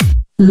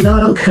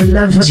Look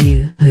loves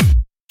you.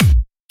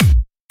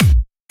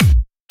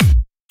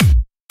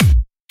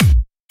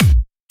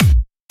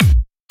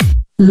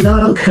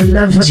 Look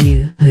loves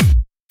you.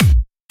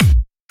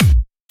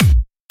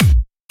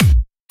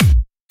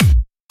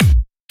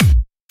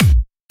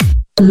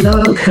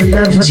 Look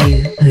loves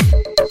you.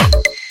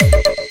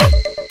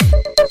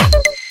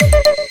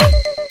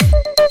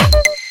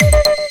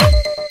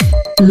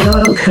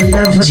 Look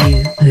loves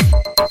you.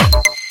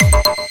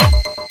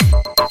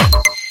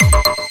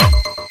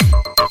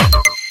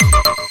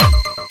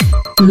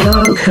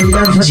 Look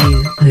loves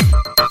you.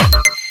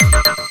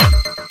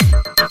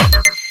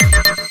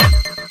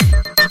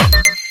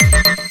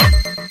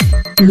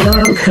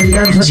 Look loves you. Look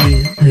loves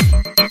you.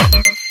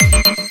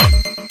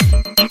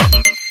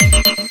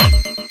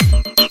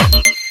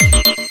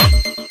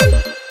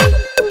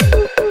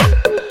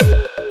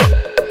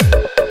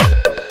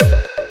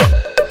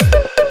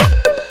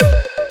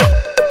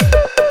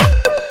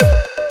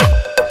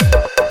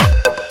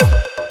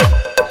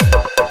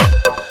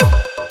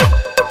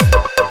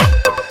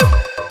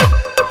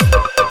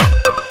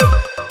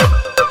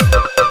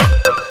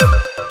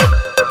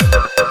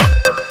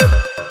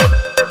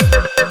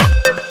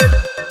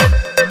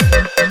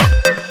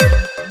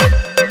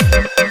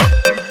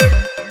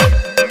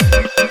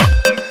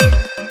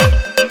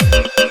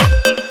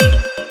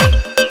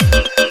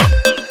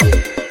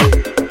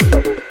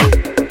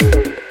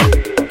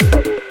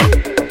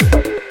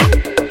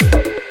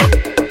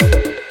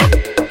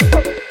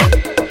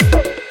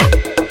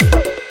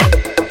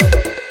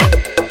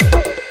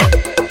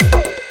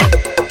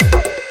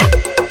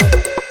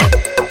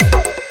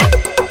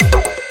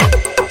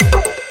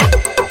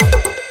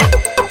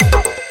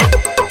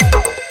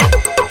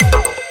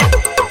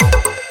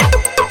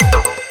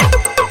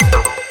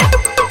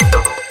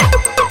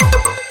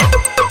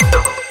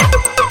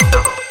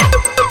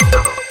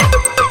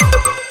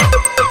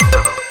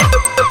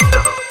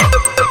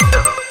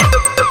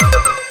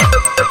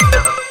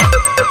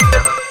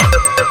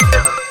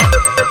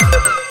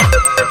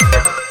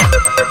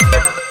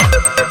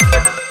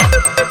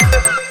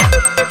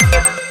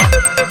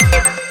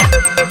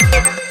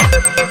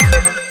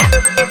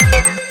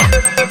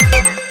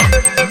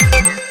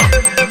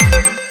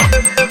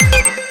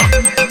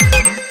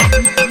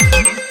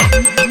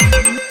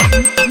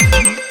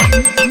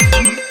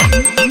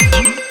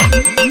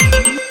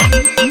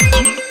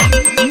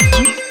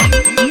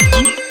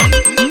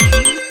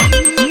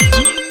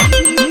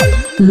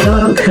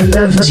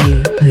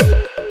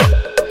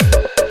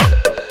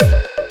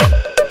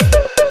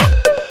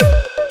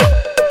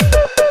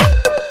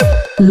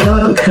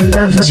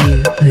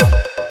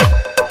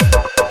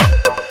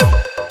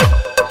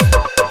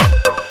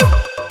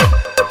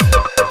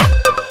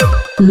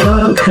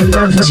 Look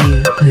loves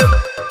you.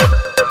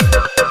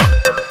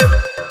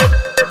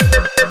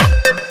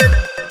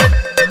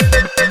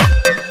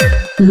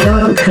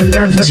 Look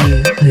loves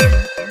you.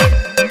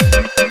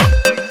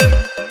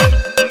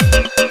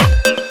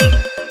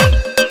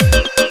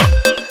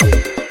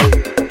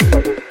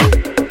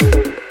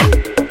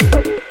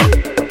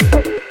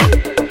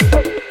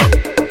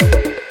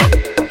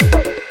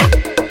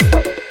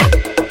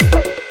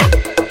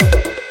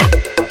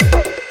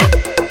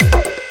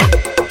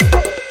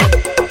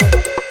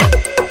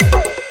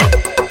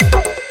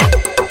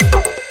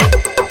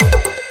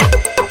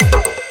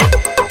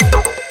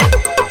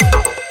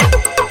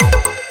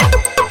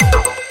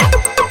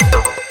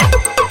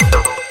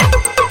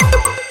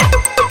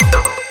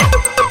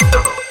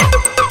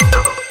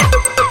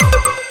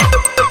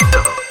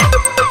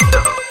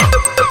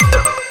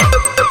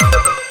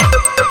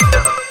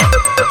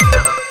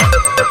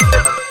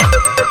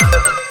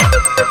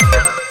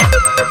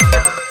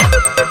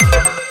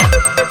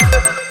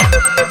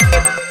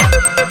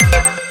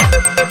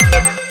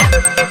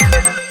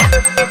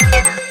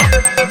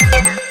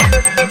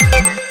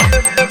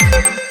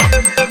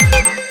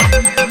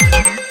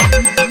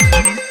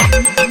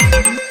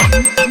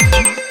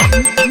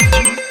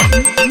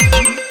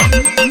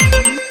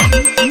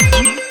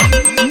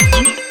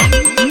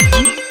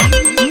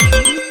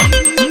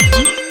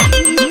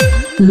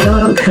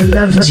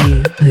 Look loves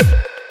you.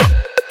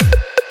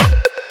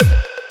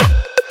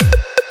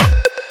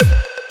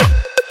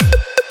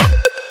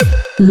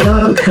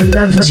 Look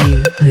loves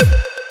you.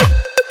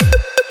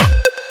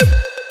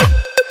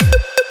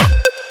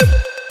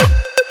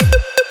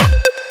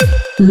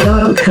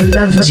 Look loves you. Look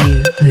loves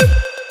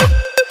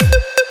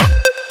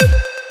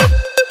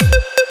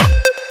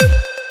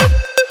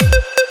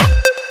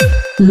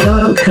you.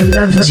 Look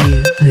loves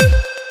you.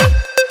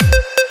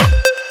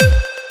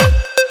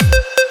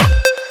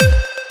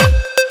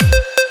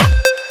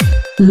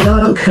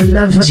 Look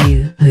loves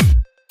you.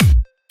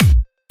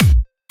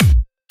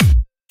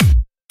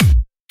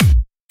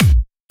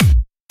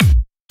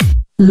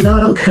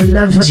 Look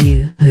loves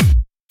you.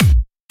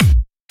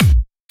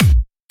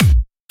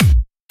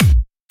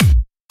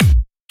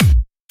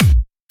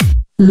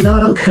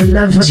 Look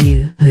loves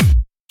you.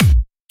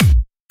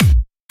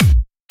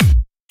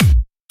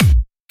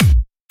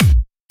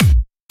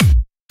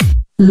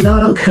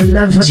 Look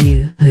loves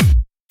you.